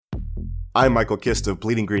I'm Michael Kist of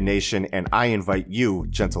Bleeding Green Nation, and I invite you,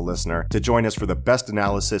 gentle listener, to join us for the best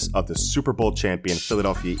analysis of the Super Bowl champion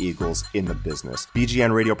Philadelphia Eagles in the business.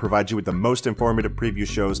 BGN Radio provides you with the most informative preview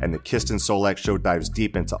shows, and the Kist and Solak Show dives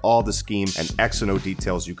deep into all the scheme and X and O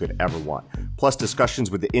details you could ever want. Plus discussions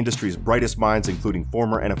with the industry's brightest minds, including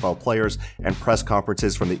former NFL players, and press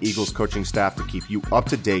conferences from the Eagles coaching staff to keep you up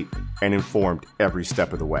to date and informed every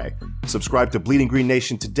step of the way. Subscribe to Bleeding Green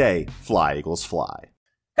Nation today. Fly, Eagles, fly.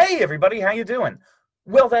 Hey everybody, how you doing?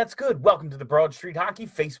 Well, that's good. Welcome to the Broad Street Hockey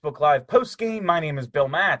Facebook Live postgame. My name is Bill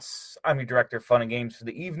Matz. I'm your Director of Fun and Games for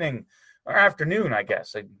the evening, or afternoon, I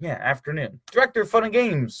guess. Afternoon. Director of Fun and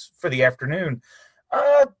Games for the afternoon.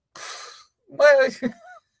 Well,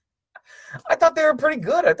 I thought they were pretty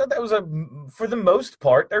good. I thought that was for the most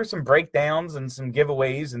part, there were some breakdowns and some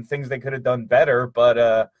giveaways and things they could have done better,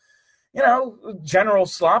 but, general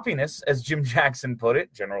sloppiness, as Jim Jackson put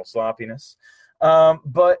it, general sloppiness.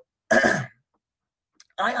 But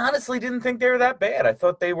I honestly didn't think they were that bad. I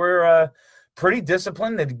thought they were pretty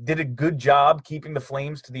disciplined. They did a good job keeping the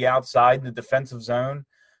Flames to the outside in the defensive zone.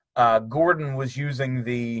 Gordon was using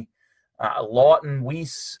the Lawton,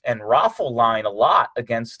 Weiss, and Raffle line a lot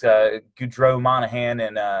against Gaudreau, Monahan,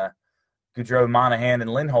 and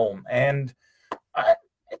Lindholm. And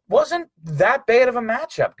it wasn't that bad of a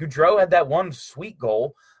matchup. Gaudreau had that one sweet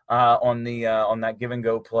goal on that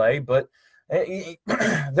give-and-go play, but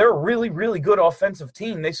they're a really, really good offensive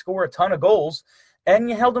team. They score a ton of goals, and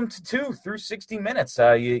you held them to 2 through 60 minutes.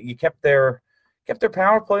 You kept their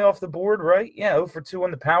power play off the board, right? Yeah, 0 for 2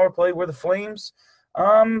 on the power play were the Flames.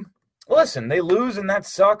 Listen, they lose, and that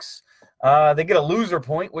sucks. They get a loser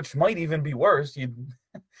point, which might even be worse. If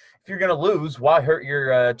you're going to lose, why hurt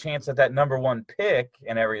your chance at that number 1 pick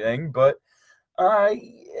and everything? But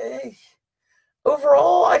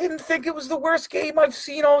overall, I didn't think it was the worst game I've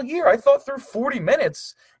seen all year. I thought through 40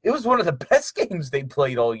 minutes, it was one of the best games they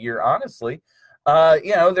played all year, honestly.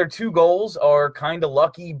 Their 2 goals are kind of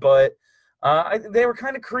lucky, but they were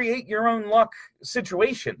kind of create your own luck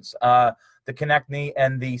situations. The Konechny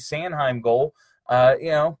and the Sanheim goal,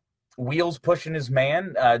 Wheels pushing his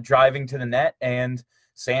man, driving to the net, and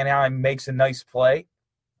Sanheim makes a nice play,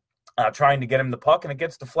 trying to get him the puck, and it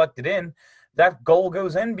gets deflected in. That goal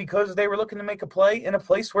goes in because they were looking to make a play in a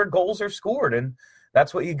place where goals are scored, and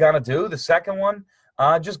that's what you got to do. The second one,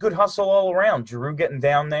 just good hustle all around. Giroux getting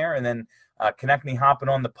down there, and then Konechny hopping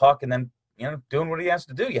on the puck, and then doing what he has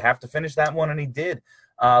to do. You have to finish that one, and he did.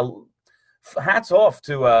 Hats off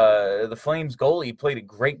to the Flames goalie. He played a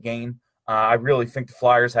great game. I really think the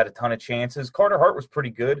Flyers had a ton of chances. Carter Hart was pretty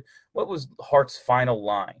good. What was Hart's final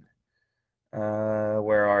line?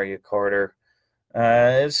 Where are you, Carter?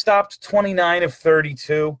 Stopped 29 of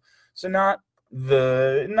 32, so not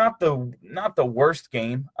the worst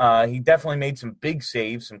game. He definitely made some big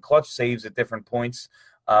saves, some clutch saves at different points.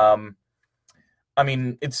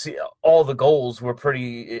 It's all the goals were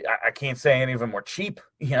pretty. I can't say any of them were cheap.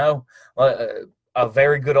 A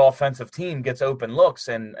very good offensive team gets open looks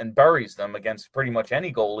and buries them against pretty much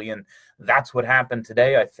any goalie, and that's what happened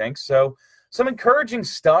today, I think. So some encouraging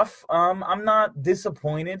stuff. I'm not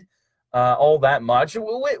disappointed all that much.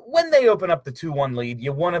 When they open up the 2-1 lead,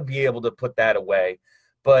 you want to be able to put that away.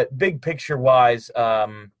 But big picture-wise,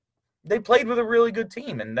 they played with a really good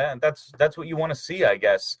team, and that's what you want to see, I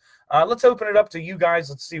guess. Let's open it up to you guys.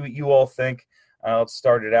 Let's see what you all think. Let's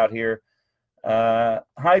start it out here.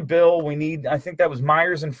 Hi, Bill. I think that was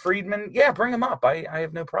Myers and Friedman. Yeah, bring them up. I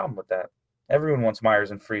have no problem with that. Everyone wants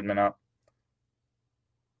Myers and Friedman up.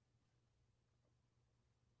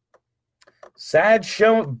 Sad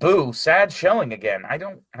showing again. I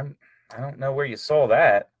don't know where you saw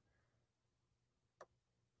that.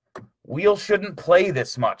 Wheel shouldn't play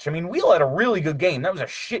this much. Wheel had a really good game. That was a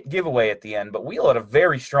shit giveaway at the end, but Wheel had a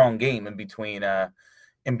very strong game in between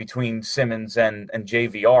Simmons and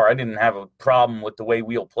JVR. I didn't have a problem with the way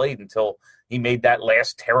Wheel played until he made that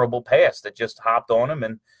last terrible pass that just hopped on him,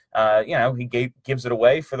 and he gives it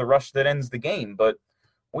away for the rush that ends the game. But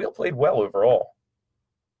Wheel played well overall.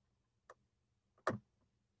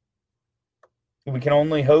 We can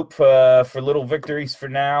only hope for little victories for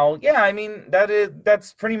now. Yeah,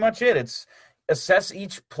 that's pretty much it. It's assess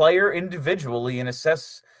each player individually and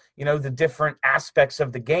assess, the different aspects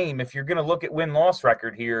of the game. If you're going to look at win-loss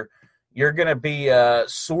record here, you're going to be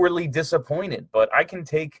sorely disappointed. But I can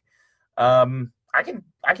take, I can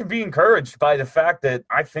be encouraged by the fact that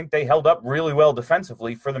I think they held up really well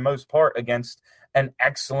defensively for the most part against an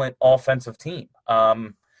excellent offensive team.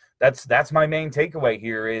 That's my main takeaway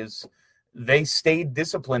here is they stayed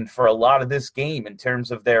disciplined for a lot of this game in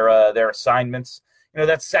terms of their assignments.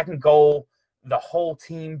 That second goal, the whole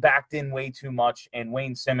team backed in way too much, and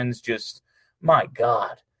Wayne Simmons just, my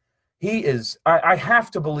God. He is, I have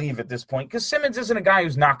to believe at this point, because Simmons isn't a guy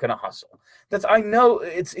who's not going to hustle.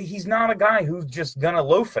 He's not a guy who's just going to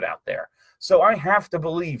loaf it out there. So I have to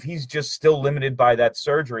believe he's just still limited by that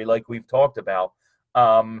surgery like we've talked about.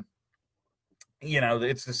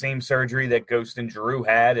 It's the same surgery that Ghost and Giroux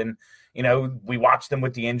had, and, we watched them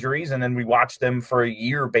with the injuries, and then we watched them for a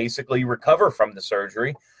year basically recover from the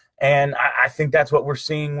surgery. And I think that's what we're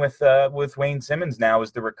seeing with Wayne Simmons now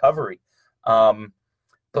is the recovery.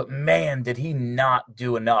 But man, did he not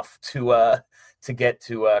do enough to get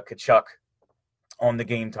to Tkachuk on the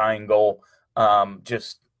game tying goal.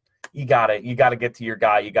 You gotta get to your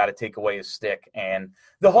guy. You gotta take away his stick, and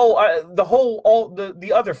the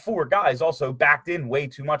other four guys also backed in way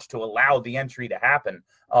too much to allow the entry to happen.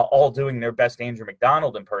 All doing their best Andrew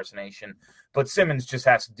McDonald impersonation, but Simmons just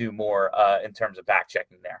has to do more in terms of back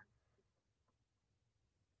checking there.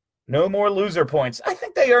 No more loser points. I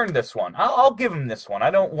think they earned this one. I'll give them this one. I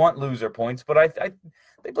don't want loser points, but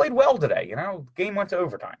they played well today. Game went to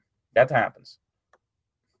overtime. That happens.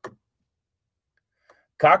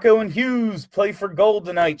 Kakko and Hughes play for gold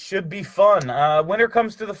tonight. Should be fun. Winner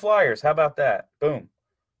comes to the Flyers. How about that? Boom.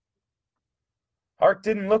 Hart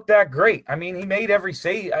didn't look that great. I mean, he made every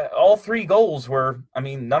save. All three goals were,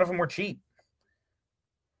 none of them were cheap.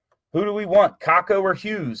 Who do we want, Kakko or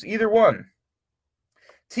Hughes? Either one.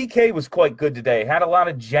 TK was quite good today. Had a lot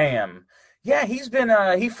of jam. Yeah, he's been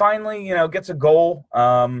he finally, gets a goal.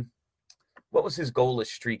 What was his goalless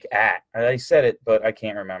streak at? I said it, but I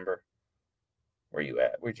can't remember. Where you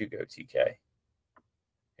at? Where'd you go, TK?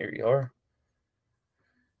 Here you are.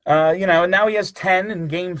 And now he has 10 in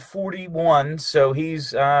game 41, so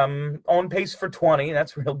he's on pace for 20.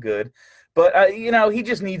 That's real good. But, he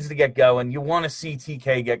just needs to get going. You want to see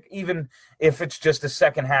TK get, even if it's just a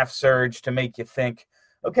second half surge to make you think,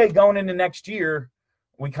 okay, going into next year,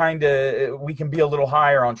 we can be a little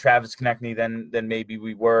higher on Travis Konechny than maybe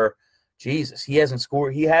we were. Jesus, he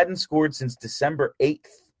hadn't scored since December 8th.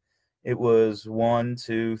 It was 1,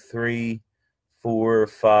 2, 3, 4,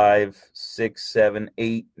 5, 6, 7,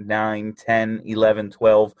 8, 9, 10, 11,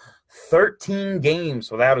 12, 13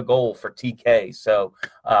 games without a goal for TK. So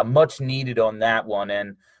much needed on that one.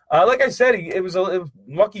 And like I said, it was a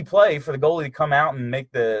lucky play for the goalie to come out and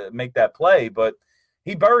make that play, but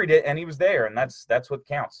he buried it, and he was there, and that's what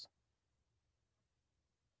counts.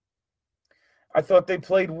 I thought they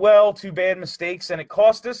played well. 2 bad mistakes, and it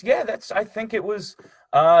cost us. Yeah, I think it was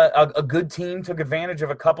a good team, took advantage of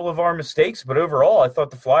a couple of our mistakes, but overall, I thought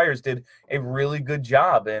the Flyers did a really good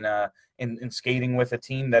job in skating with a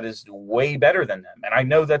team that is way better than them. And I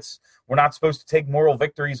know we're not supposed to take moral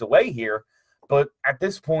victories away here, but at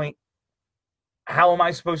this point, how am I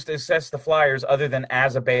supposed to assess the Flyers other than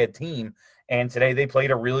as a bad team? And today they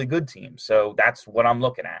played a really good team. So that's what I'm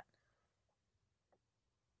looking at.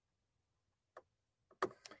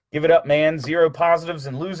 Give it up, man. 0 positives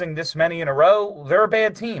and losing this many in a row. They're a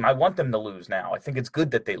bad team. I want them to lose now. I think it's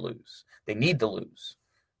good that they lose. They need to lose.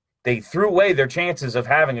 They threw away their chances of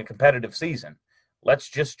having a competitive season. Let's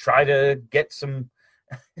just try to get some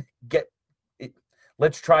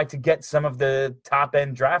let's try to get some of the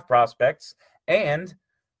top-end draft prospects, and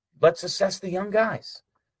let's assess the young guys.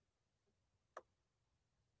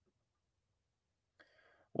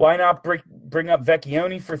 Why not bring up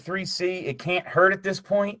Vecchione for 3C? It can't hurt at this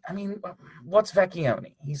point. What's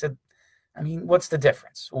Vecchione? What's the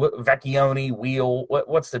difference? Vecchione, Wheel,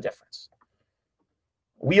 what's the difference?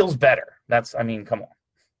 Wheel's better. Come on.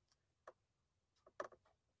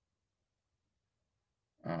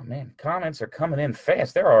 Oh, man, comments are coming in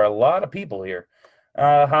fast. There are a lot of people here.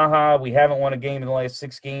 We haven't won a game in the last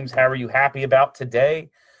 6 games. How are you happy about today?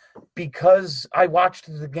 Because I watched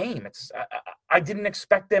the game. I didn't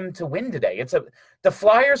expect them to win today. The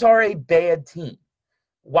Flyers are a bad team.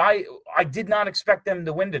 Why? I did not expect them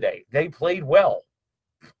to win today. They played well.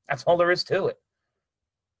 That's all there is to it.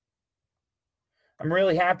 I'm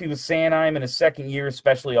really happy with Sanheim in his second year,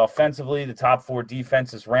 especially offensively. The top 4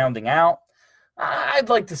 defense is rounding out. I'd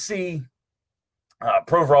like to see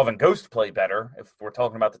Provorov and Ghost play better if we're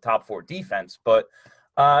talking about the top 4 defense, but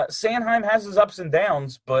Sanheim has his ups and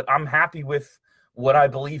downs, but I'm happy with what I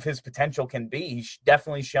believe his potential can be. He's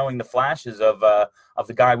definitely showing the flashes of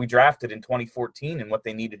the guy we drafted in 2014 and what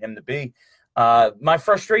they needed him to be. My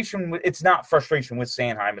frustration, it's not frustration with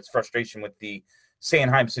Sanheim, it's frustration with the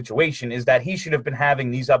Sanheim situation, is that he should have been having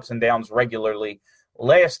these ups and downs regularly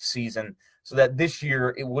last season so that this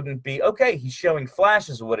year it wouldn't be, okay, he's showing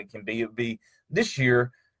flashes of what it can be. It would be this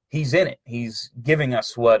year, he's in it. He's giving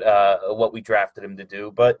us what we drafted him to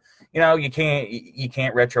do. But you can't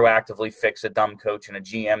retroactively fix a dumb coach and a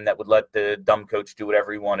GM that would let the dumb coach do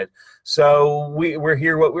whatever he wanted. So we're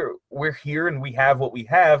here. We're here, and we have what we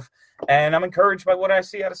have. And I'm encouraged by what I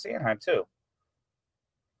see out of Sanheim too.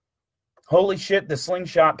 Holy shit, the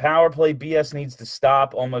slingshot power play BS needs to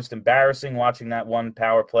stop. Almost embarrassing watching that one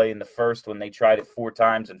power play in the first when they tried it 4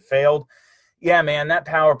 times and failed. Yeah, man, that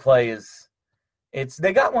power play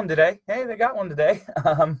they got one today. Hey, they got one today.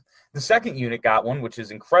 The second unit got one, which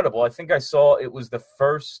is incredible. I think I saw it was the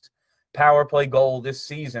first power play goal this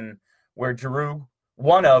season where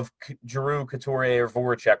one of Giroux, Couturier, or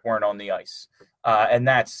Voracek weren't on the ice. And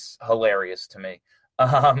that's hilarious to me.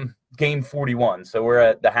 Game 41, so we're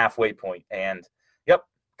at the halfway point, and yep,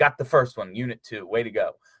 got the first one, Unit 2, way to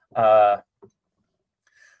go.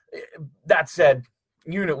 That said,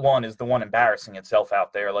 Unit 1 is the one embarrassing itself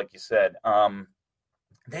out there, like you said.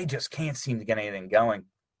 They just can't seem to get anything going.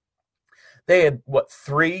 They had,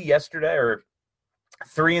 3 yesterday, or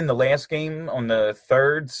 3 in the last game on the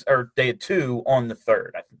third, or they had 2 on the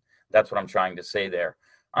third. I think that's what I'm trying to say there.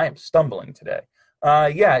 I am stumbling today.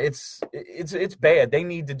 Yeah, it's bad. They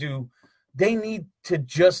need to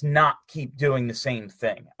just not keep doing the same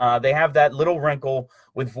thing. They have that little wrinkle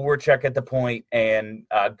with Voracek at the point and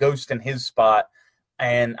Ghost in his spot,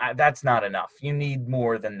 and that's not enough. You need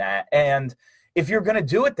more than that. And if you're going to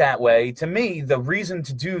do it that way, to me, the reason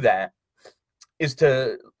to do that is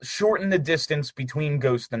to shorten the distance between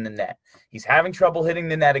Ghost and the net. He's having trouble hitting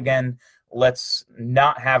the net again. Let's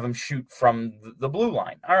not have him shoot from the blue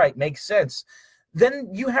line. All right, makes sense. Then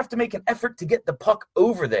you have to make an effort to get the puck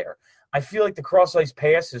over there. I feel like the cross-ice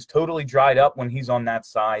pass is totally dried up when he's on that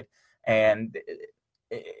side, and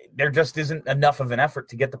there just isn't enough of an effort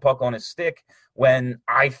to get the puck on his stick when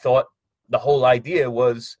I thought the whole idea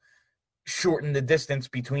was shorten the distance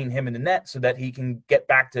between him and the net so that he can get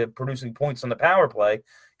back to producing points on the power play,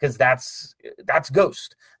 because that's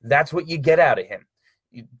Ghost. That's what you get out of him.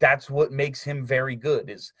 That's what makes him very good,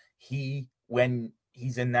 is when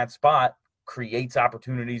he's in that spot, creates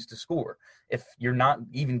opportunities to score. If you're not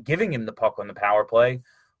even giving him the puck on the power play,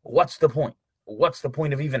 what's the point? What's the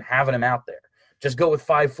point of even having him out there? Just go with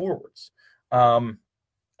 5 forwards. I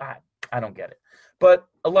don't get it. But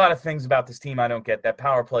a lot of things about this team I don't get. That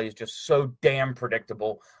power play is just so damn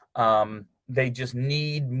predictable. They just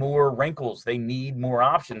need more wrinkles. They need more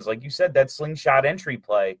options. Like you said, that slingshot entry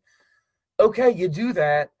play. Okay, you do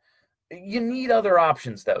that. You need other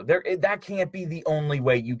options, though. That can't be the only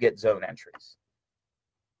way you get zone entries.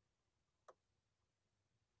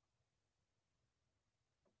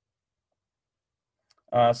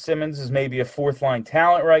 Simmons is maybe a fourth-line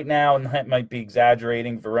talent right now, and that might be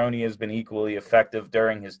exaggerating. Veroni has been equally effective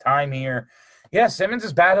during his time here. Yeah, Simmons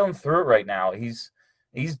is battling through it right now. He's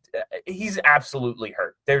absolutely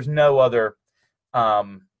hurt. There's no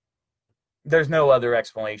other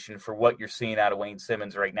explanation for what you're seeing out of Wayne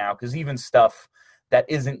Simmons right now, because even stuff that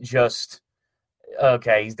isn't just,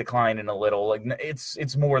 okay, he's declining a little, like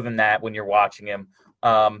it's more than that when you're watching him.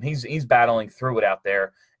 He's battling through it out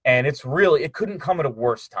there, and it couldn't come at a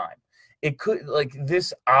worse time. It could, like,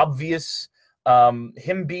 this obvious,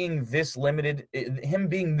 him being this limited, him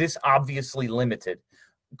being this obviously limited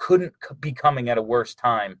couldn't be coming at a worse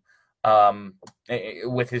time,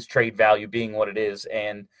 with his trade value being what it is,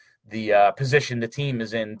 and the position the team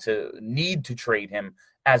is in to need to trade him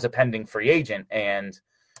as a pending free agent. And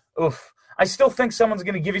I still think someone's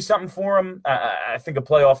going to give you something for him. I think a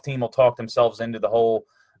playoff team will talk themselves into the whole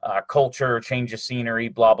culture, change of scenery,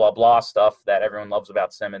 blah, blah, blah stuff that everyone loves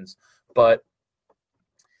about Simmons. But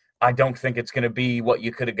I don't think it's going to be what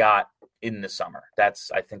you could have got in the summer.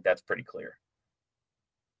 I think that's pretty clear.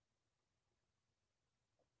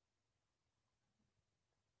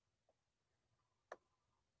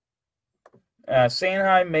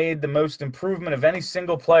 Sanheim made the most improvement of any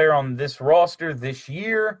single player on this roster this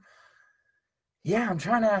year. Yeah, I'm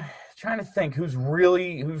trying to think who's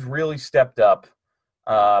really stepped up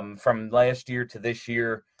from last year to this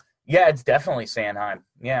year. Yeah, it's definitely Sanheim.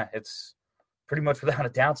 Yeah, it's pretty much without a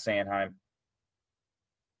doubt Sanheim.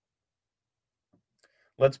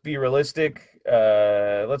 Let's be realistic.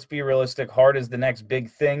 Hart is the next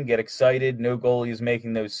big thing. Get excited. No goalie is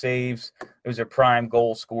making those saves. Those are prime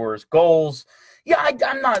goal scorers' goals. Yeah, I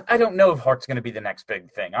don't know if Hart's going to be the next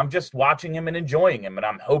big thing. I'm just watching him and enjoying him, and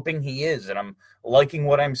I'm hoping he is, and I'm liking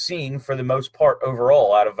what I'm seeing for the most part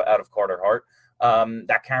overall out of Carter Hart.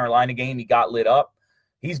 That Carolina game, he got lit up.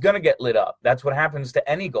 He's going to get lit up. That's what happens to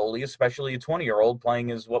any goalie, especially a 20-year-old playing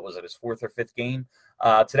his 4th or 5th game.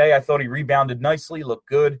 Today, I thought he rebounded nicely, looked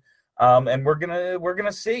good. And we're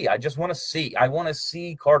gonna see. I just want to see. I want to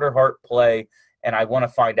see Carter Hart play, and I want to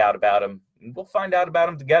find out about him. We'll find out about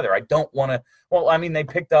him together. I don't want to. Well, I mean, they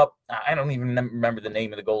picked up. I don't even remember the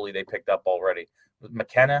name of the goalie they picked up already.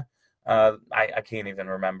 McKenna. I can't even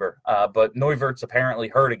remember. But Neuvirth's apparently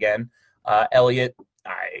hurt again. Elliott.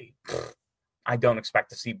 I don't expect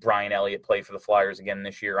to see Brian Elliott play for the Flyers again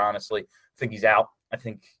this year. Honestly, I think he's out. I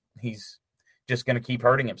think he's just going to keep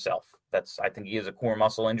hurting himself. I think he has a core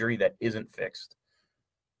muscle injury that isn't fixed.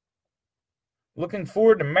 Looking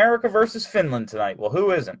forward to America versus Finland tonight. Well,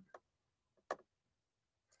 who isn't?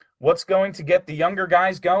 What's going to get the younger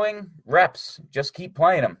guys going? Reps. Just keep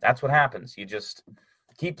playing them. That's what happens. You just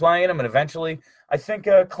keep playing them, and eventually, I think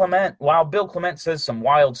Clement, while Bill Clement says some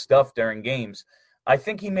wild stuff during games, I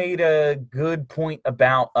think he made a good point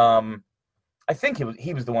about, I think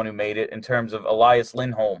he was the one who made it in terms of Elias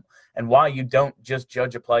Lindholm and why you don't just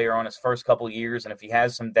judge a player on his first couple of years, and if he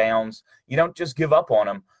has some downs, you don't just give up on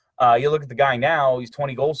him. You look at the guy now; he's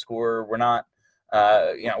 20 goal scorer. We're not,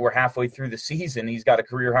 we're halfway through the season. He's got a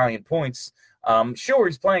career high in points. Sure,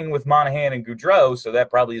 he's playing with Monahan and Gaudreau, so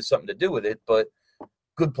that probably has something to do with it. But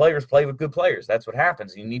good players play with good players. That's what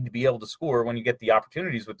happens. You need to be able to score when you get the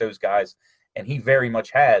opportunities with those guys, and he very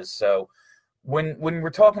much has. So when we're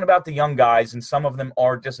talking about the young guys, and some of them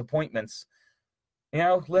are disappointments,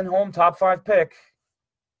 Lindholm, top 5 pick.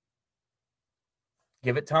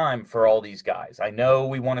 Give it time for all these guys. I know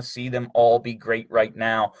we want to see them all be great right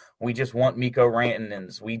now. We just want Mikko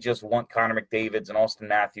Rantanens. We just want Connor McDavids and Austin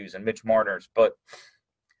Matthews and Mitch Marners. But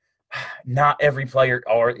not every player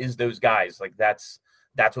is those guys. Like that's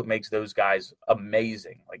what makes those guys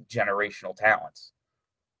amazing, like generational talents.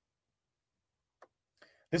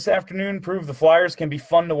 This afternoon proved the Flyers can be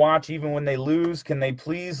fun to watch even when they lose. Can they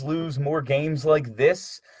please lose more games like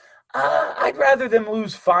this? I'd rather them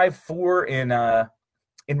lose 5-4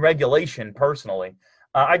 in regulation, personally.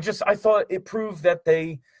 I thought it proved that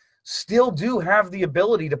they still do have the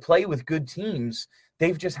ability to play with good teams.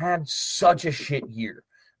 They've just had such a shit year.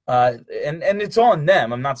 And it's on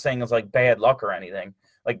them. I'm not saying it's like bad luck or anything.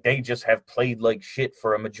 Like they just have played like shit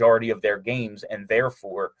for a majority of their games, and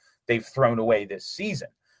therefore they've thrown away this season.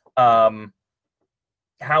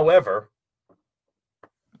 However,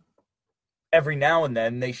 every now and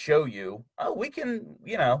then they show you, we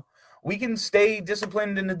can stay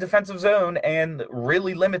disciplined in the defensive zone and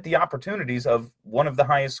really limit the opportunities of one of the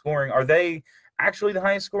highest scoring. Are they actually the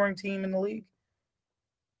highest scoring team in the league?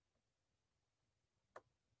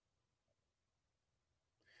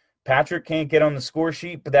 Patrick can't get on the score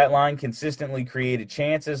sheet, but that line consistently created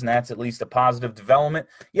chances, and that's at least a positive development.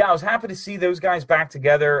 Yeah, I was happy to see those guys back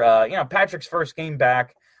together. Patrick's first game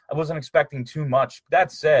back, I wasn't expecting too much.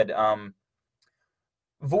 That said,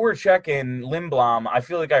 Voracek and Lindblom, I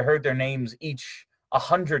feel like I heard their names each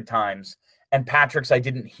 100 times, and Patrick's I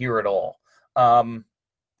didn't hear at all.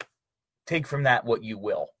 Take from that what you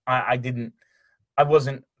will. I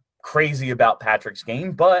wasn't crazy about Patrick's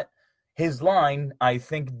game, but his line, I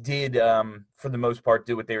think, did, for the most part,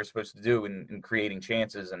 do what they were supposed to do in creating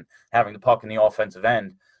chances and having the puck in the offensive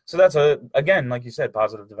end. So that's, again, like you said,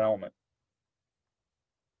 positive development.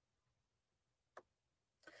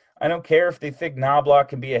 I don't care if they think Knoblauch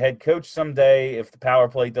can be a head coach someday. If the power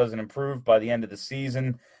play doesn't improve by the end of the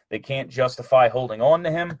season, they can't justify holding on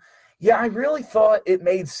to him. Yeah, I really thought it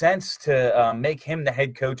made sense to make him the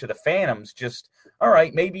head coach of the Phantoms. Just, all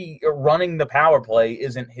right, maybe running the power play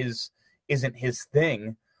isn't his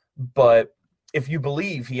thing, but if you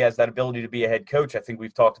believe he has that ability to be a head coach, I think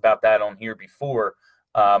we've talked about that on here before.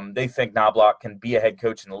 They think Knoblauch can be a head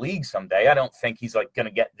coach in the league someday. I don't think he's going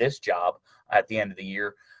to get this job at the end of the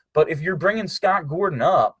year. But if you're bringing Scott Gordon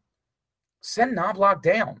up, send Knoblauch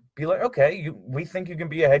down. Be like, okay, we think you can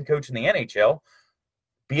be a head coach in the NHL.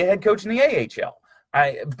 Be a head coach in the AHL.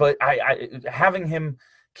 But having him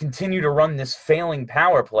continue to run this failing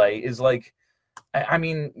power play is like, I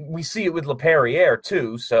mean, we see it with LaPerriere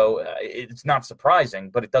too, so it's not surprising,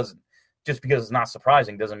 but it doesn't, just because it's not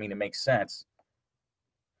surprising doesn't mean it makes sense.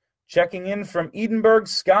 Checking in from Edinburgh,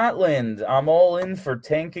 Scotland. I'm all in for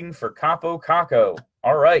tanking for Capo Caco.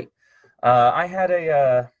 All right. I had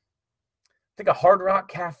I think a Hard Rock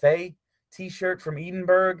Cafe t-shirt from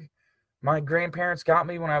Edinburgh. My grandparents got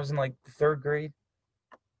me when I was in like 3rd grade.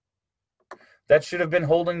 That should have been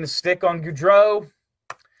holding the stick on Gaudreau.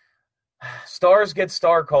 Stars get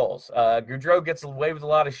star calls. Gaudreau gets away with a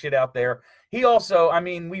lot of shit out there. He also, I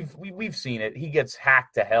mean, we've seen it. He gets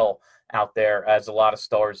hacked to hell out there, as a lot of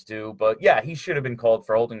stars do. But yeah, he should have been called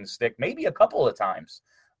for holding the stick maybe a couple of times.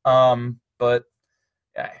 But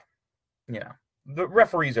the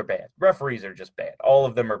referees are bad. Referees are just bad. All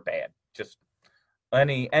of them are bad. Just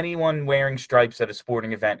Anyone wearing stripes at a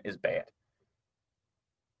sporting event is bad.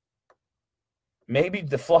 Maybe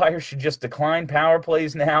the Flyers should just decline power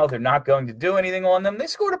plays now. They're not going to do anything on them. They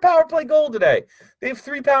scored a power play goal today. They have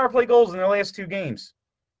 3 power play goals in their last 2 games.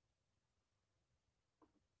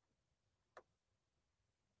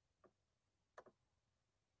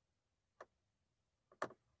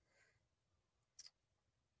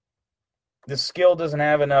 The skill doesn't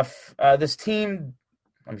have enough. This team,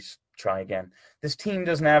 let me try again. This team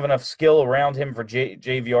doesn't have enough skill around him for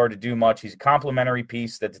JVR to do much. He's a complementary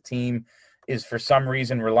piece that the team is for some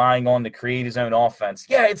reason relying on to create his own offense.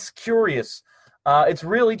 Yeah, it's curious. It's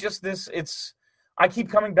really just this. I keep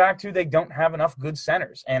coming back to they don't have enough good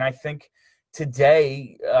centers. And I think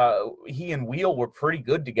today he and Wheel were pretty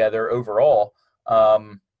good together overall.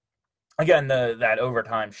 Again, that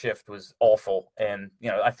overtime shift was awful. And,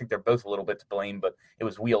 I think they're both a little bit to blame, but it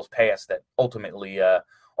was Wheel's pass that ultimately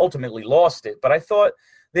lost it. But I thought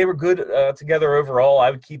they were good together overall.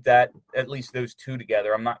 I would keep at least those 2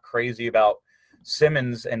 together. I'm not crazy about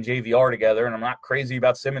Simmons and JVR together, and I'm not crazy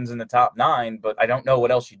about Simmons in the top 9, but I don't know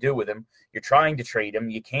what else you do with him. You're trying to trade him.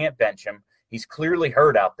 You can't bench him. He's clearly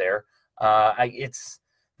hurt out there.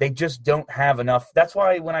 They just don't have enough. That's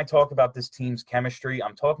why when I talk about this team's chemistry,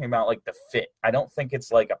 I'm talking about like the fit. I don't think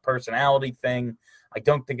it's like a personality thing. I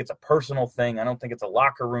don't think it's a personal thing. I don't think it's a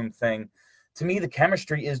locker room thing. To me, the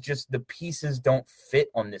chemistry is just the pieces don't fit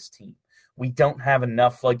on this team. We don't have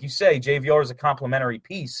enough. Like you say, JVR is a complementary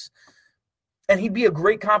piece. And he'd be a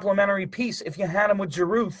great complementary piece if you had him with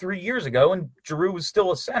Giroux 3 years ago and Giroux was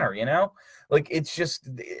still a center, Like, it's just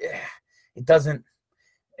 – it doesn't –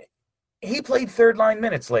 he played third-line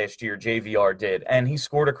minutes last year, JVR did, and he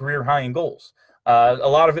scored a career high in goals. A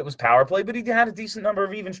lot of it was power play, but he had a decent number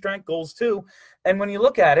of even-strength goals too. And when you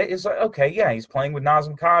look at it, it's like, okay, yeah, he's playing with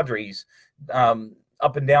Nazem Kadri. He's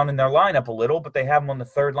up and down in their lineup a little, but they have him on the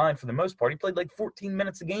third line for the most part. He played like 14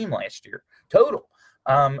 minutes a game last year total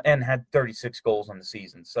and had 36 goals on the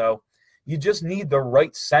season. So you just need the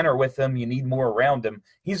right center with him. You need more around him.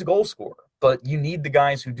 He's a goal scorer, but you need the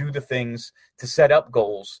guys who do the things to set up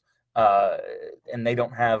goals, and they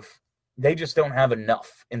just don't have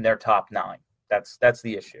enough in their top 9. That's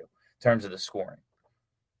the issue in terms of the scoring.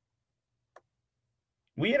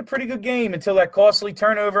 We had a pretty good game until that costly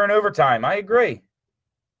turnover in overtime. I agree.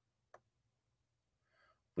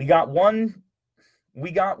 We got one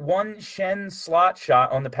Shen slot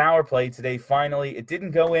shot on the power play today, finally. It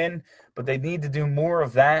didn't go in, but they need to do more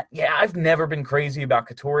of that. Yeah, I've never been crazy about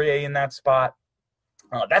Couturier in that spot.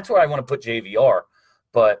 That's where I want to put JVR,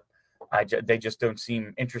 but they just don't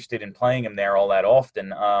seem interested in playing him there all that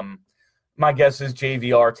often. My guess is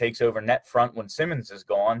JVR takes over net front when Simmons is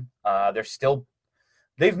gone.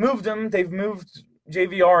 They've moved him. They've moved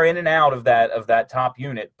JVR in and out of that top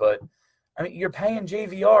unit, but I mean, you're paying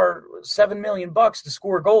JVR $7 million to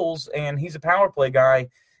score goals, and he's a power play guy,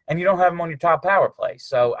 and you don't have him on your top power play.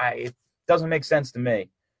 So it doesn't make sense to me.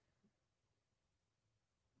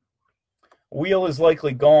 Wheel is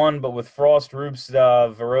likely gone, but with Frost,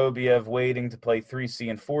 Rubstov, Vorobiev waiting to play 3C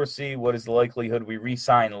and 4C, what is the likelihood we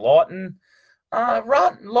re-sign Lawton?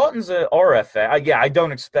 Lawton's a RFA. I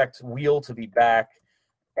don't expect Wheel to be back,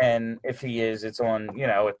 and if he is, it's on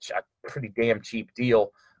a pretty damn cheap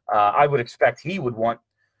deal. I would expect he would want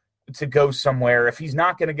to go somewhere. If he's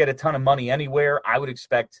not going to get a ton of money anywhere, I would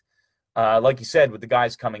expect, like you said, with the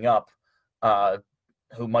guys coming up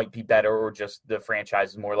who might be better or just the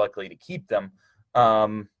franchise is more likely to keep them,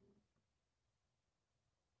 I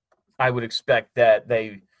would expect that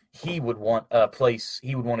he would want a place.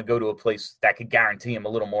 He would want to go to a place that could guarantee him a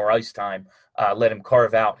little more ice time, let him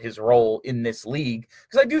carve out his role in this league,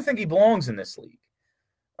 because I do think he belongs in this league.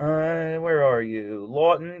 Where are you,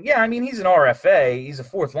 Lawton? Yeah, I mean, he's an RFA. He's a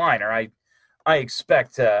fourth liner. I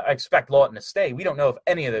expect Lawton to stay. We don't know if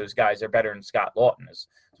any of those guys are better than Scott Lawton. As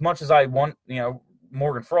much as I want,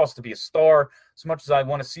 Morgan Frost to be a star, as much as I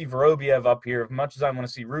want to see Vorobiev up here, as much as I want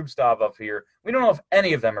to see Rubstov up here, we don't know if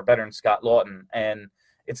any of them are better than Scott Lawton. And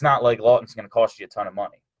it's not like Lawton's going to cost you a ton of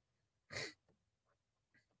money.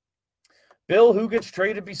 Bill, who gets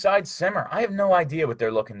traded besides Simmer? I have no idea what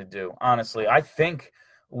they're looking to do, honestly. I think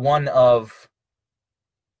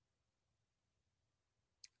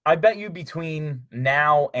I bet you between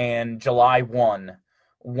now and July 1,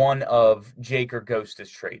 one of Jake or Ghost is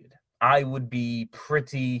traded. I would be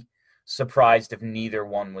pretty surprised if neither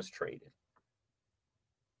one was traded.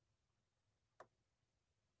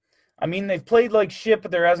 I mean, they've played like shit,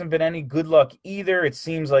 but there hasn't been any good luck either. It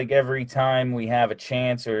seems like every time we have a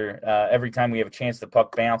chance the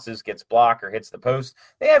puck bounces, gets blocked, or hits the post.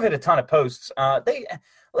 They have hit a ton of posts.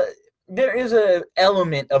 there is a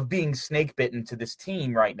element of being snake bitten to this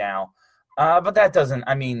team right now, but that doesn't.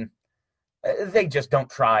 I mean, they just don't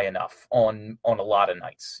try enough on a lot of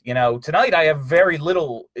nights. Tonight I have very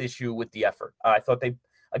little issue with the effort. I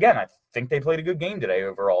think they played a good game today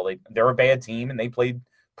overall. They're a bad team and they played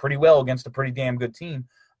pretty well against a pretty damn good team.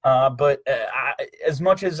 But as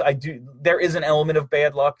much as I do, there is an element of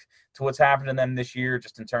bad luck to what's happened to them this year,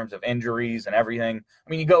 just in terms of injuries and everything. I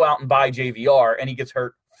mean, you go out and buy JVR and he gets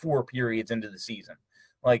hurt 4 periods into the season.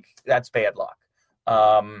 Like, that's bad luck.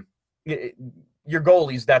 Your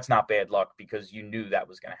goalies, that's not bad luck because you knew that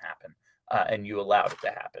was going to happen and you allowed it to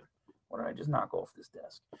happen. Why don't I just knock off this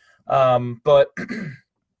desk? But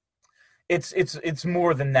it's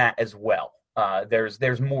more than that as well.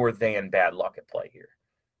 There's more than bad luck at play here.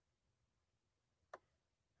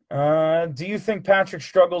 Do you think Patrick's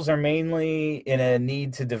struggles are mainly in a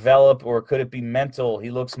need to develop, or could it be mental?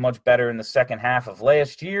 He looks much better in the second half of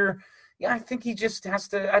last year. Yeah, I think he just has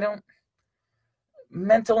to.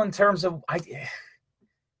 Mental in terms of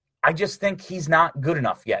I just think he's not good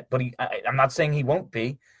enough yet. But I'm not saying he won't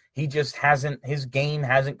be. He just hasn't. His game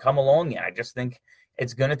hasn't come along yet. I just think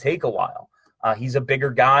it's going to take a while. He's a bigger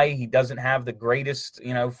guy. He doesn't have the greatest,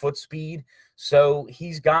 foot speed. So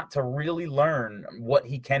he's got to really learn what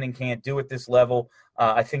he can and can't do at this level.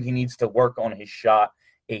 I think he needs to work on his shot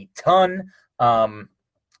a ton.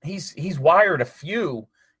 He's wired a few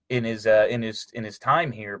in his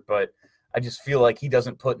time here, but I just feel like he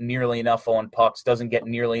doesn't put nearly enough on pucks, doesn't get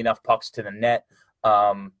nearly enough pucks to the net.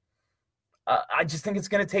 I just think it's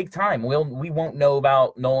going to take time. We won't know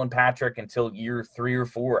about Nolan Patrick until year 3 or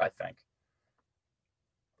 4, I think.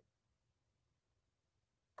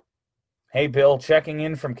 Hey, Bill, checking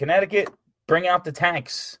in from Connecticut. Bring out the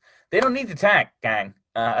tanks. They don't need to tank, gang.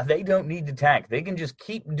 They don't need to tank. They can just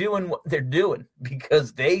keep doing what they're doing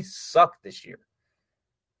because they suck this year.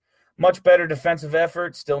 Much better defensive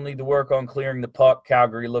effort. Still need to work on clearing the puck.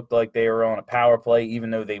 Calgary looked like they were on a power play, even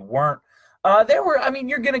though they weren't.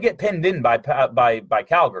 You're going to get pinned in by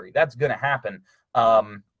Calgary. That's going to happen.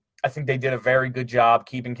 I think they did a very good job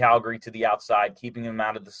keeping Calgary to the outside, keeping them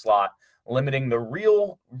out of the slot, limiting the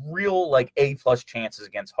real like A-plus chances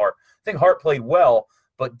against Hart. I think Hart played well,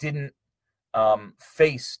 but didn't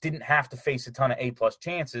have to face a ton of A-plus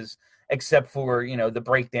chances, except for, the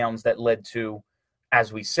breakdowns that led to,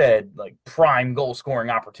 as we said, like prime goal-scoring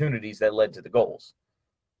opportunities that led to the goals.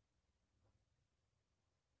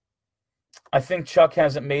 I think Chuck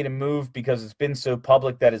hasn't made a move because it's been so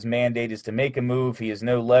public that his mandate is to make a move. He has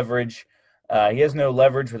no leverage. He has no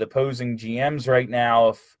leverage with opposing GMs right now.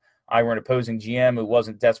 If I were an opposing GM who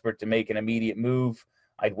wasn't desperate to make an immediate move,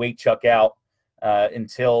 I'd wait Chuck out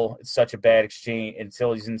until it's such a bad exchange,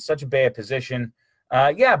 until he's in such a bad position.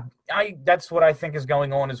 That's what I think is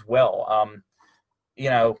going on as well.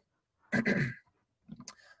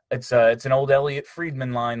 It's an old Elliot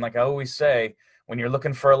Friedman line, like I always say. When you're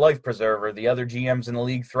looking for a life preserver, the other GMs in the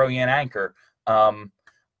league throw you an anchor.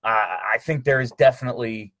 I think there is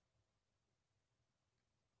definitely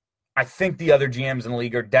 – I think the other GMs in the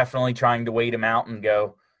league are definitely trying to wait him out and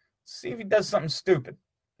go, see if he does something stupid,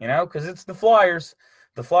 because it's the Flyers.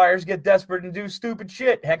 The Flyers get desperate and do stupid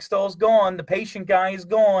shit. Hextall's gone. The patient guy is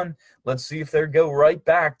gone. Let's see if they go right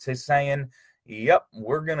back to saying – yep,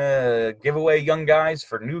 we're going to give away young guys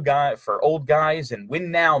for old guys and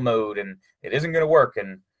win now mode, and it isn't going to work.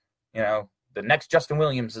 And, the next Justin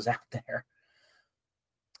Williams is out there.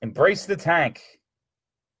 Embrace the tank.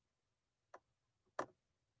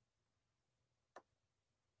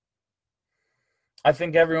 I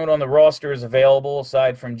think everyone on the roster is available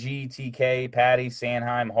aside from GTK, Patty,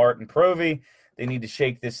 Sanheim, Hart, and Provy. They need to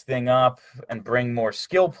shake this thing up and bring more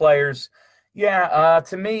skill players. Yeah,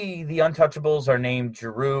 to me, the untouchables are named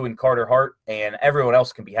Giroux and Carter Hart, and everyone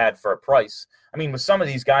else can be had for a price. I mean, with some of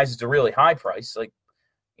these guys, it's a really high price, like,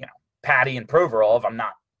 Patty and Provorov. I'm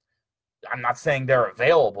not saying they're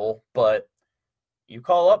available, but you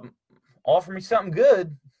call up, offer me something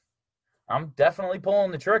good, I'm definitely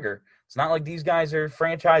pulling the trigger. It's not like these guys are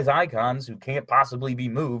franchise icons who can't possibly be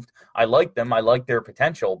moved. I like them. I like their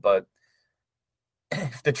potential, but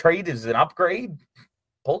if the trade is an upgrade,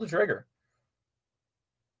 pull the trigger.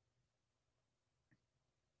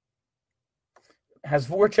 Has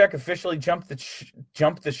Voracek officially jumped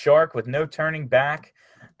the shark with no turning back?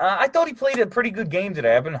 I thought he played a pretty good game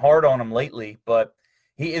today. I've been hard on him lately, but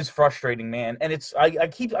he is frustrating, man. And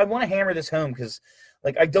I want to hammer this home because,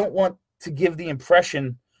 I don't want to give the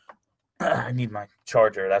impression. I need my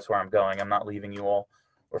charger. That's where I'm going. I'm not leaving you all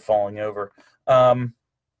or falling over. I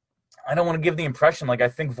don't want to give the impression I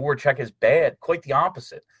think Voracek is bad. Quite the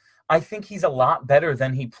opposite. I think he's a lot better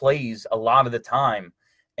than he plays a lot of the time.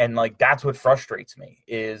 And like, that's what frustrates me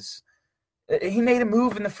is he made a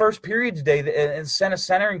move in the first period today and sent a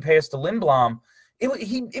centering pass to Lindblom.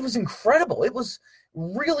 It was incredible. It was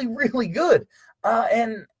really, really good.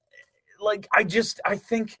 And like, I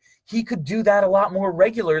think he could do that a lot more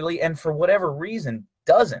regularly, and for whatever reason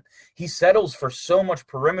doesn't. He settles for so much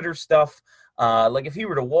perimeter stuff. Like, if he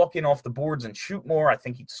were to walk in off the boards and shoot more, I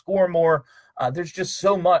think he'd score more. There's just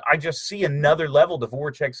so much. I just see another level to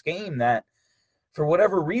Voracek's game that, for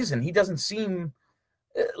whatever reason, he doesn't seem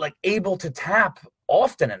like able to tap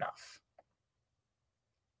often enough.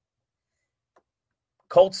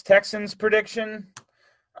 Colts-Texans prediction.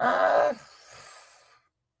 Man,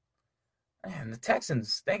 the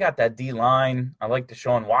Texans, they got that D-line. I like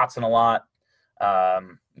Deshaun Watson a lot.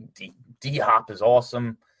 D-Hop is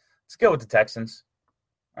awesome. Let's go with the Texans.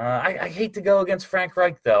 I hate to go against Frank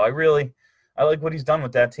Reich, though. I like what he's done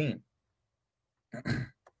with that team.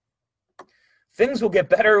 Things will get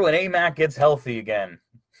better when AMAC gets healthy again.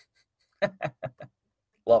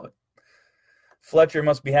 Love it. Fletcher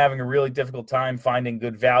must be having a really difficult time finding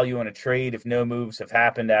good value in a trade if no moves have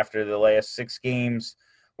happened after the last 6 games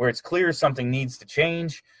where it's clear something needs to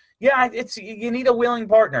change. Yeah, you need a willing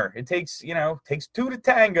partner. It takes 2 to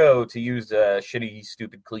tango, to use a shitty,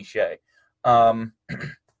 stupid cliche. I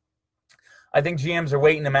think GMs are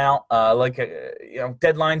waiting them out.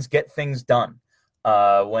 Deadlines get things done.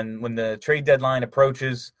 When the trade deadline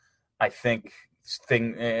approaches, I think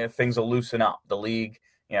things will loosen up. The league,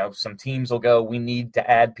 some teams will go, we need to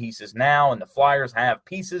add pieces now, and the Flyers have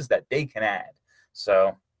pieces that they can add.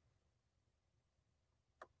 So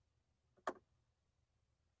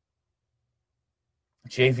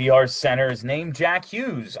JVR's center is named Jack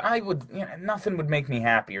Hughes. Nothing would make me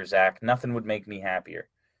happier, Zach. Nothing would make me happier.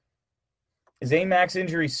 Is AMAC's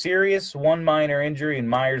injury serious? One minor injury and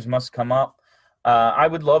Myers must come up. I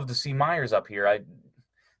would love to see Myers up here.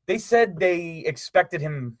 They said they expected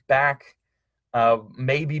him back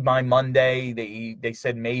maybe by Monday. They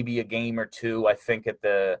said maybe a game or two, I think, at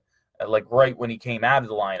the right when he came out of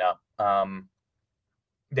the lineup.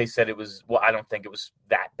 They said it was, I don't think it was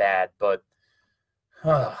that bad, but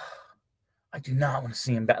I do not want to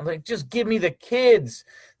see him back. Like, just give me the kids.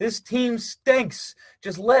 This team stinks.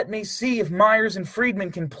 Just let me see if Myers and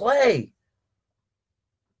Friedman can play.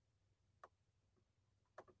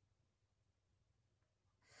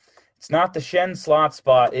 It's not the Shen slot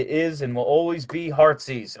spot. It is and will always be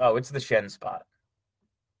Heartsease. Oh, it's the Shen spot.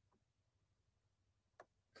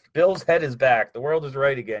 Bill's head is back. The world is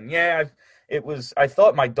right again. Yeah, I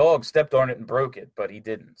thought my dog stepped on it and broke it, but he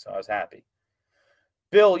didn't, so I was happy.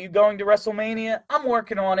 Bill, you going to WrestleMania? I'm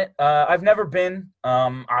working on it. I've never been.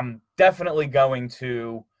 I'm definitely going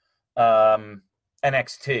to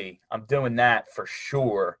NXT. I'm doing that for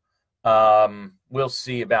sure. We'll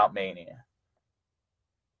see about Mania.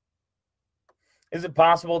 Is it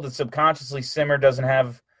possible that subconsciously Simmer doesn't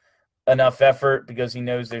have enough effort because he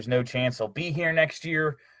knows there's no chance he'll be here next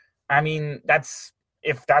year? I mean,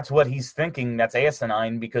 if that's what he's thinking, that's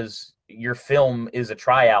asinine, because your film is a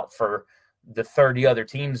tryout for the 30 other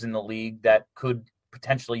teams in the league that could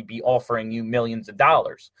potentially be offering you millions of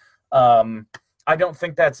dollars. I don't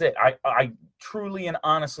think that's it. I truly and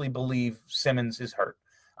honestly believe Simmons is hurt.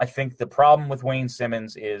 I think the problem with Wayne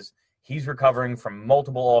Simmons is he's recovering from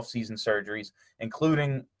multiple off-season surgeries,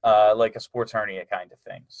 including like a sports hernia kind of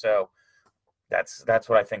thing. So that's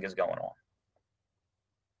what I think is going on.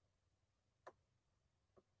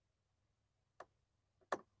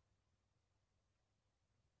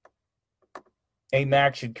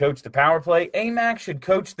 AMAC should coach the power play. AMAC should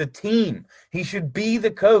coach the team. He should be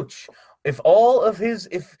the coach. If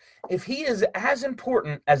he is as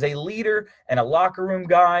important as a leader and a locker room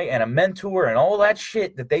guy and a mentor and all that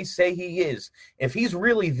shit that they say he is, if he's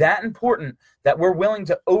really that important that we're willing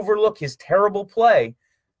to overlook his terrible play,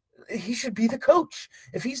 he should be the coach.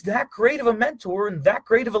 If he's that great of a mentor and that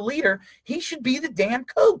great of a leader, he should be the damn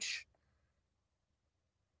coach.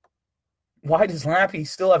 Why does Lappy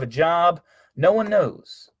still have a job? No one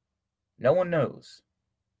knows. No one knows.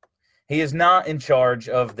 He is not in charge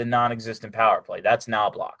of the non-existent power play. That's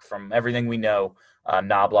Knobloch. From everything we know,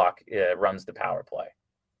 Knobloch runs the power play.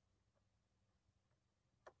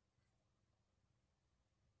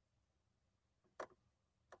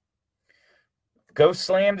 Ghost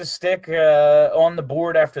slammed a stick on the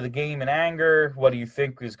board after the game in anger. What do you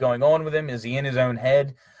think is going on with him? Is he in his own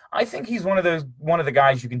head? I think he's one of the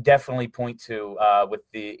guys you can definitely point to with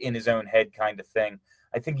the in his own head kind of thing.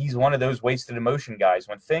 I think he's one of those wasted emotion guys.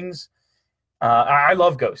 When things, I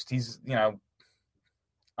love Ghost. He's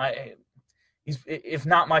if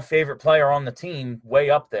not my favorite player on the team, way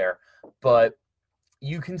up there. But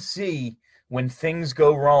you can see when things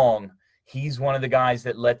go wrong, he's one of the guys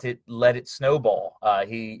that let it snowball.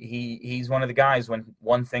 He's one of the guys when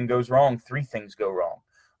one thing goes wrong, three things go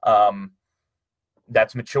wrong.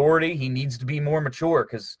 That's maturity. He needs to be more mature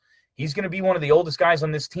because he's going to be one of the oldest guys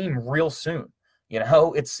on this team real soon.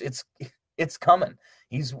 It's coming.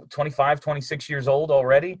 He's 25, 26 years old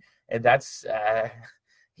already, and that's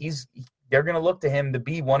they're going to look to him to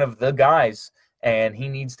be one of the guys, and he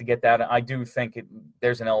needs to get that. I do think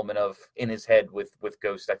there's an element of in his head with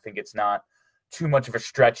Ghost. I think it's not too much of a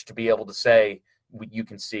stretch to be able to say you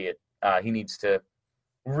can see it. He needs to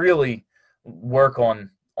really work on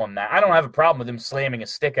that. I don't have a problem with him slamming a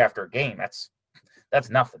stick after a game. That's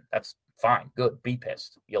nothing. That's fine. Good. Be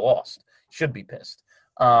pissed. You lost. Should be pissed.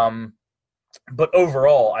 But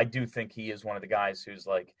overall, I do think he is one of the guys who's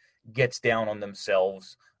like gets down on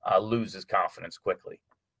themselves, loses confidence quickly.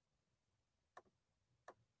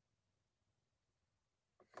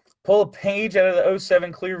 Pull a page out of the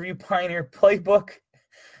 07 Clearview Pioneer playbook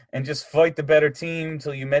and just fight the better team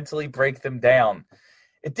until you mentally break them down.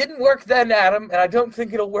 It didn't work then, Adam, and I don't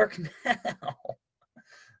think it'll work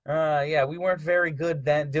now. Yeah, we weren't very good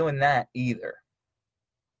then doing that either.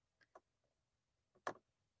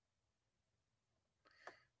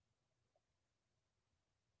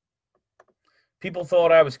 People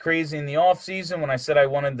thought I was crazy in the offseason when I said I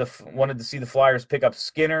wanted to see the Flyers pick up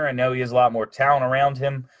Skinner. I know he has a lot more talent around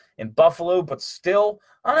him in Buffalo, but still,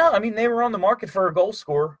 I don't know. I mean, they were on the market for a goal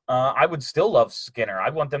scorer. I would still love Skinner. I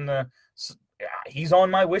want them to – he's on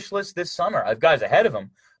my wish list this summer. I have guys ahead of him,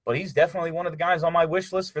 but he's definitely one of the guys on my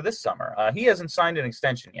wish list for this summer. He hasn't signed an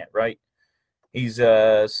extension yet, right? He's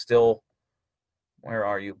still – where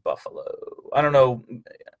are you, Buffalo? I don't know.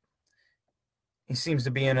 He seems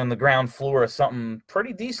to be in on the ground floor of something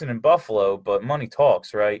pretty decent in Buffalo, but money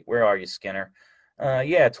talks, right? Where are you, Skinner?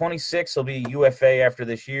 26. He'll be UFA after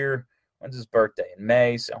this year. When's his birthday? In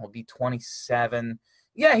May, so he'll be 27.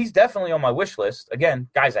 Yeah, he's definitely on my wish list. Again,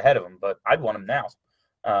 guys ahead of him, but I'd want him now.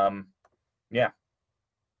 Yeah.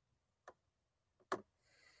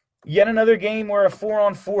 Yet another game where a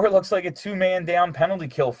 4-on-4 looks like a two-man down penalty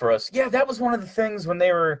kill for us. Yeah, that was one of the things when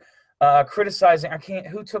they were criticizing.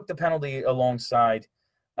 Who took the penalty alongside?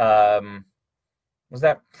 Was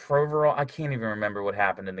that Provorov? I can't even remember what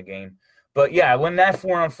happened in the game. But yeah, when that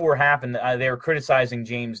 4-on-4 happened, they were criticizing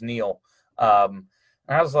James Neal. And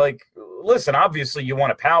I was like, listen, obviously you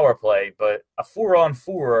want a power play, but a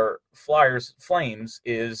 4-on-4 Flames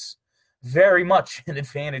is very much an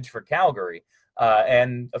advantage for Calgary.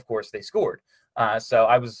 And of course they scored. So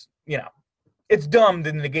I was, it's dumb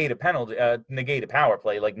to negate a power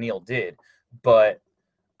play like Neal did, but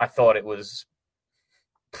I thought it was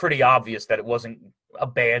pretty obvious that it wasn't a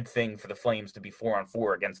bad thing for the Flames to be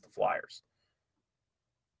 4-on-4 against the Flyers.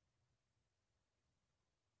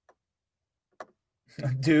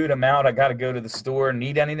 Dude, I'm out. I got to go to the store.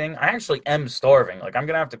 Need anything? I actually am starving. Like, I'm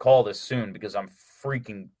going to have to call this soon because I'm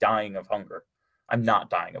freaking dying of hunger. I'm not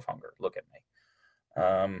dying of hunger. Look at me.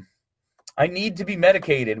 I need to be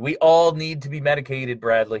medicated. We all need to be medicated,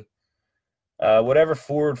 Bradley. Whatever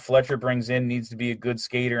forward Fletcher brings in needs to be a good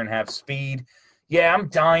skater and have speed. Yeah, I'm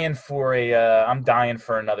dying for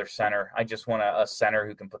another center. I just want a center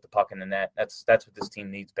who can put the puck in the net. That's what this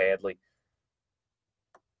team needs badly.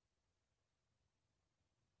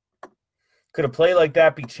 Could a play like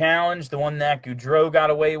that be challenged? The one that Gaudreau got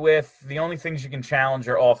away with. The only things you can challenge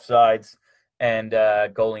are offsides and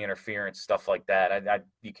goalie interference, stuff like that.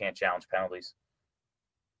 You can't challenge penalties.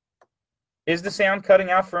 Is the sound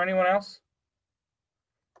cutting out for anyone else?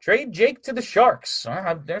 Trade Jake to the Sharks.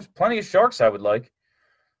 There's plenty of Sharks I would like.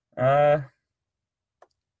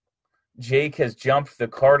 Jake has jumped the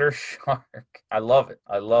Carter Shark. I love it.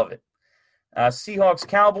 Seahawks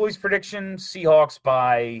Cowboys prediction. Seahawks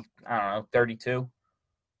by, 32.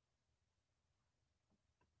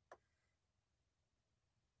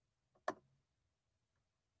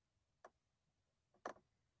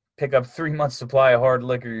 Pick up 3 months supply of hard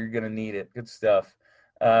liquor. You're going to need it. Good stuff.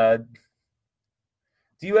 Do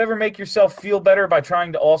you ever make yourself feel better by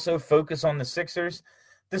trying to also focus on the Sixers?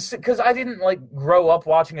 Because I didn't grow up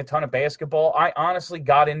watching a ton of basketball. I honestly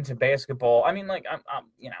got into basketball. I mean,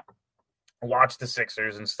 watched the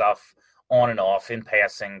Sixers and stuff on and off in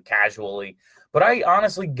passing casually. But I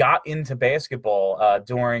honestly got into basketball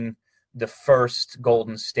during the first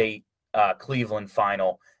Golden State Cleveland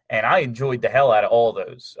final. And I enjoyed the hell out of all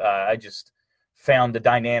those. I just found the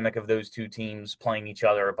dynamic of those two teams playing each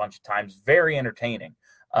other a bunch of times very entertaining.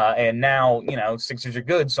 And now, Sixers are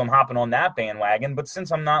good, so I'm hopping on that bandwagon. But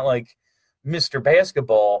since I'm not Mr.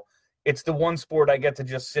 Basketball, it's the one sport I get to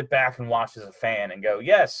just sit back and watch as a fan and go,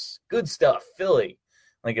 yes, good stuff, Philly.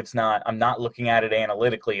 Like I'm not looking at it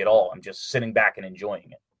analytically at all. I'm just sitting back and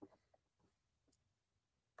enjoying it.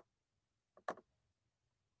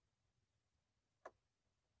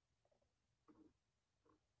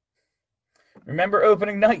 Remember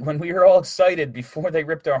opening night when we were all excited before they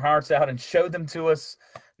ripped our hearts out and showed them to us?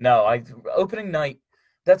 No, opening night,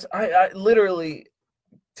 I literally,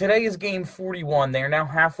 today is game 41. They are now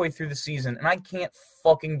halfway through the season, and I can't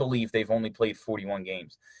fucking believe they've only played 41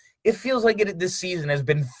 games. It feels like this season has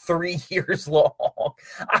been 3 years long.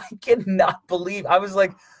 I cannot believe. I was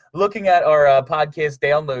like looking at our podcast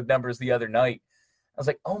download numbers the other night. I was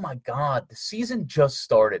like, oh my God, the season just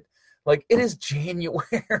started. Like, it is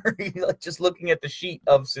January, like just looking at the sheet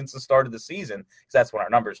of since the start of the season, because that's when our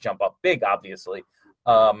numbers jump up big, obviously.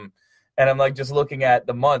 And I'm like just looking at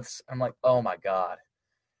the months. I'm like, oh my God,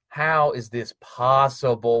 how is this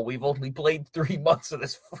possible? We've only played 3 months of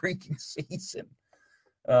this freaking season.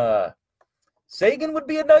 Seguin would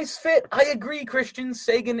be a nice fit. I agree, Christian.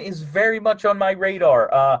 Seguin is very much on my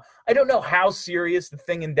radar. I don't know how serious the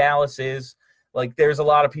thing in Dallas is. Like, there's a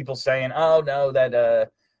lot of people saying, oh no, that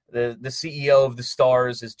the CEO of the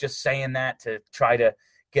Stars is just saying that to try to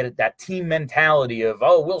get at that team mentality of,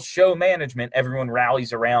 oh, we'll show management. Everyone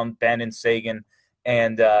rallies around Ben and Seguin,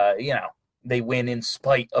 and they win in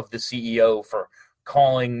spite of the CEO for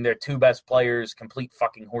calling their 2 best players complete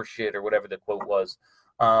fucking horseshit, or whatever the quote was.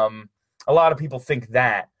 A lot of people think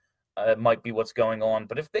that might be what's going on.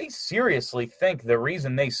 But if they seriously think the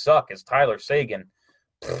reason they suck is Tyler Seguin,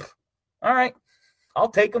 all right, I'll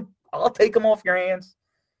take him. I'll take him off your hands.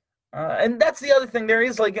 And that's the other thing. There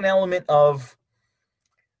is like an element of,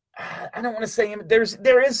 I don't want to say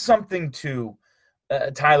there is something to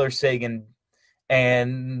Tyler Seguin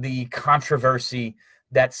and the controversy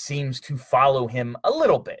that seems to follow him a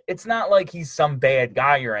little bit. It's not like he's some bad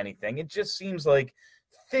guy or anything. It just seems like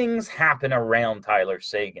things happen around Tyler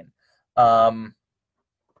Seguin.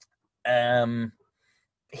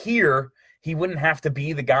 Here, he wouldn't have to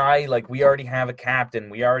be the guy. Like, we already have a captain.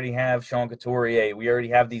 We already have Sean Couturier. We already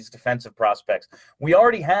have these defensive prospects. We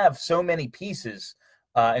already have so many pieces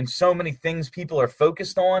and so many things people are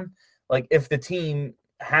focused on. Like, if the team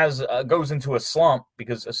goes into a slump,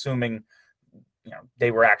 because assuming they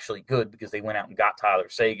were actually good because they went out and got Tyler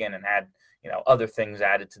Seguin and had other things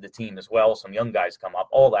added to the team as well, some young guys come up,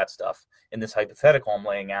 all that stuff in this hypothetical I'm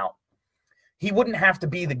laying out, he wouldn't have to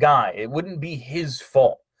be the guy. It wouldn't be his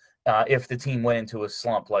fault if the team went into a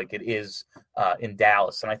slump like it is in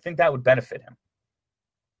Dallas. And I think that would benefit him.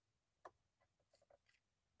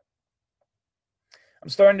 I'm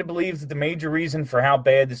starting to believe that the major reason for how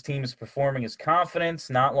bad this team is performing is confidence.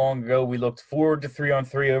 Not long ago, we looked forward to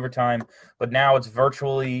 3-on-3 overtime, but now it's a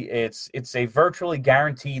virtually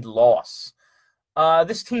guaranteed loss.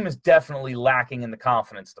 This team is definitely lacking in the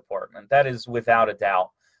confidence department. That is without a doubt.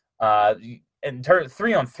 And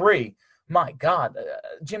 3-on-3, my God,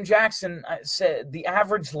 Jim Jackson said the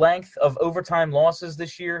average length of overtime losses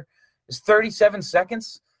this year is 37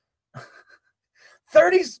 seconds.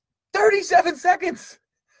 37 seconds.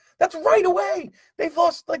 That's right away. They've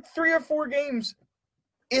lost like 3 or 4 games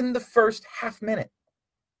in the first half minute.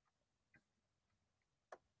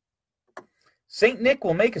 St. Nick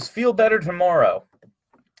will make us feel better tomorrow.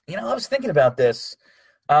 I was thinking about this.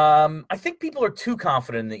 I think people are too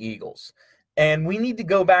confident in the Eagles, and we need to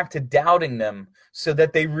go back to doubting them so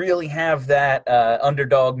that they really have that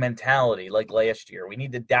underdog mentality like last year. We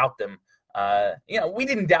need to doubt them. We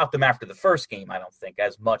didn't doubt them after the first game, I don't think,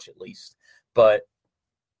 as much at least. But,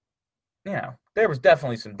 there was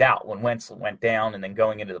definitely some doubt when Wentz went down and then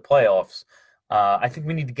going into the playoffs. I think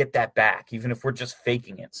we need to get that back, even if we're just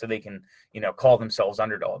faking it, so they can, call themselves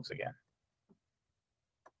underdogs again.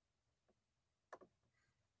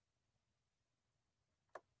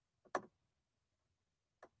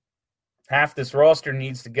 Half this roster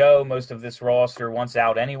needs to go. Most of this roster wants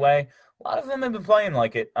out anyway. A lot of them have been playing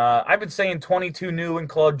like it. I've been saying 22 new and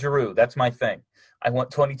Claude Giroux. That's my thing. I want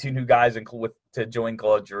 22 new guys to join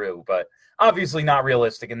Claude Giroux, but obviously not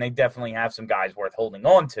realistic, and they definitely have some guys worth holding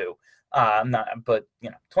on to.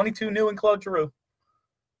 22 new and Claude Giroux.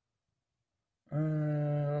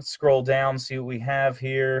 Let's scroll down, see what we have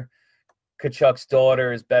here. Kachuk's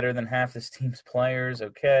daughter is better than half this team's players.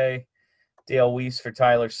 Okay. Dale Weiss for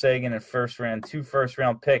Tyler Seguin and 2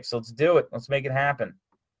 first-round picks. Let's do it. Let's make it happen.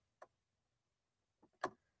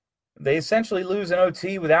 They essentially lose an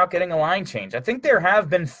OT without getting a line change. I think there have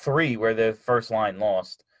been 3 where the first line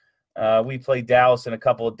lost. We play Dallas in a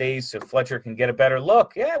couple of days so Fletcher can get a better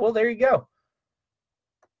look. Yeah, well, there you go.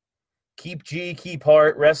 Keep G, keep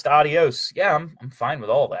Hart, rest adios. Yeah, I'm fine with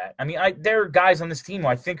all that. I mean, there are guys on this team who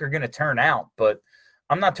I think are going to turn out, but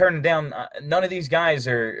I'm not turning down. None of these guys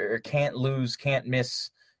are can't lose, can't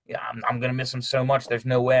miss. Yeah, I'm going to miss them so much. There's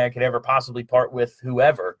no way I could ever possibly part with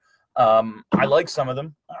whoever. I like some of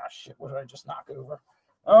them. Ah, shit, what did I just knock over?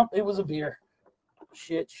 Oh, it was a beer.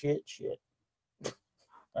 Shit.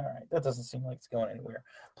 All right, that doesn't seem like it's going anywhere.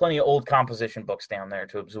 Plenty of old composition books down there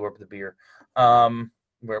to absorb the beer.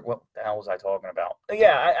 What the hell was I talking about?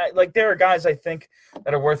 Yeah, I like there are guys I think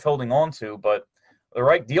that are worth holding on to, but the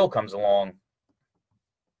right deal comes along.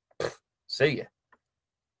 See ya.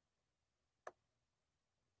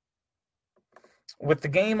 With the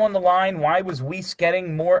game on the line, why was Weiss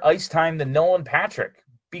getting more ice time than Nolan Patrick?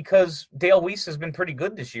 Because Dale Weiss has been pretty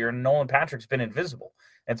good this year, and Nolan Patrick's been invisible.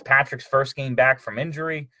 It's Patrick's first game back from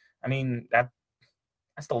injury. I mean,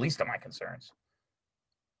 that's the least of my concerns.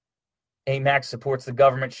 AMAC supports the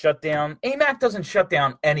government shutdown. AMAC doesn't shut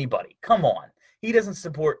down anybody. Come on. He doesn't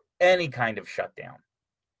support any kind of shutdown.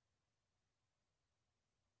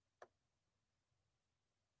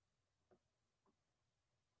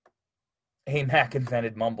 AMAC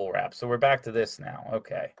invented mumble rap. So we're back to this now.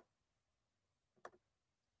 Okay.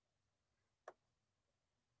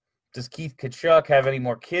 Does Keith Kachuk have any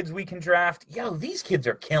more kids we can draft? Yo, these kids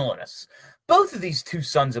are killing us. Both of these two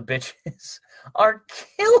sons of bitches are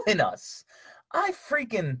killing us. I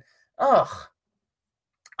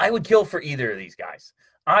would kill for either of these guys.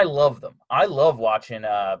 I love them. I love watching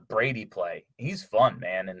Brady play. He's fun,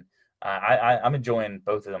 man, and I'm enjoying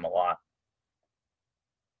both of them a lot.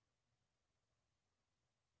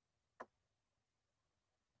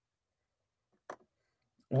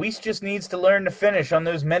 Weiss just needs to learn to finish on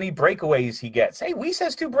those many breakaways he gets. Hey, Weiss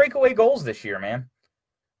has 2 breakaway goals this year, man.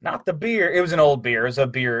 Not the beer. It was an old beer. It was a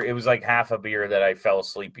beer. It was like half a beer that I fell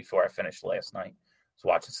asleep before I finished last night. I was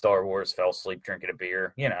watching Star Wars, fell asleep drinking a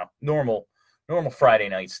beer. You know, normal Friday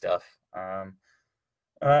night stuff.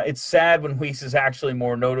 It's sad when Weiss is actually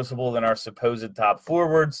more noticeable than our supposed top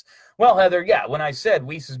forwards. Well, Heather, yeah, when I said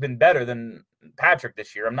Weiss has been better than Patrick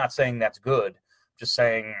this year, I'm not saying that's good. I'm just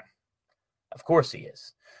saying, of course he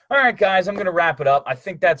is. All right, guys, I'm going to wrap it up. I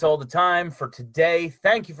think that's all the time for today.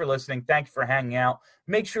 Thank you for listening. Thank you for hanging out.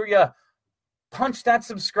 Make sure you punch that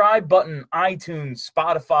subscribe button, iTunes,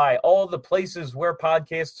 Spotify, all the places where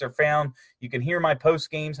podcasts are found. You can hear my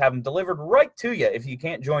post games, have them delivered right to you if you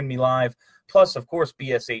can't join me live. Plus, of course,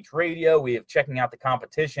 BSH Radio. We have Checking Out the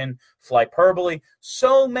Competition, Flyperbole.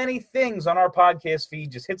 So many things on our podcast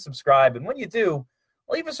feed. Just hit subscribe. And when you do,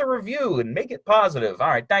 leave us a review and make it positive. All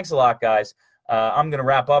right, thanks a lot, guys. I'm going to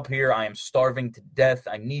wrap up here. I am starving to death.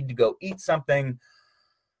 I need to go eat something.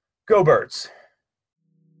 Go Birds.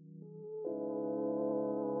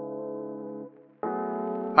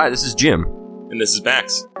 Hi, this is Jim. And this is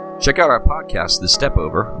Max. Check out our podcast, The Step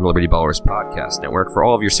Over, on the Liberty Ballers Podcast Network for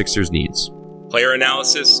all of your Sixers needs. Player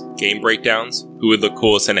analysis, game breakdowns, who would look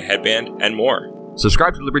coolest in a headband, and more.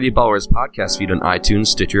 Subscribe to Liberty Ballers podcast feed on iTunes,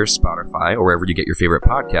 Stitcher, Spotify, or wherever you get your favorite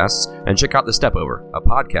podcasts, and check out The Step Over, a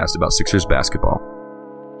podcast about Sixers basketball.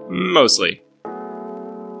 Mostly.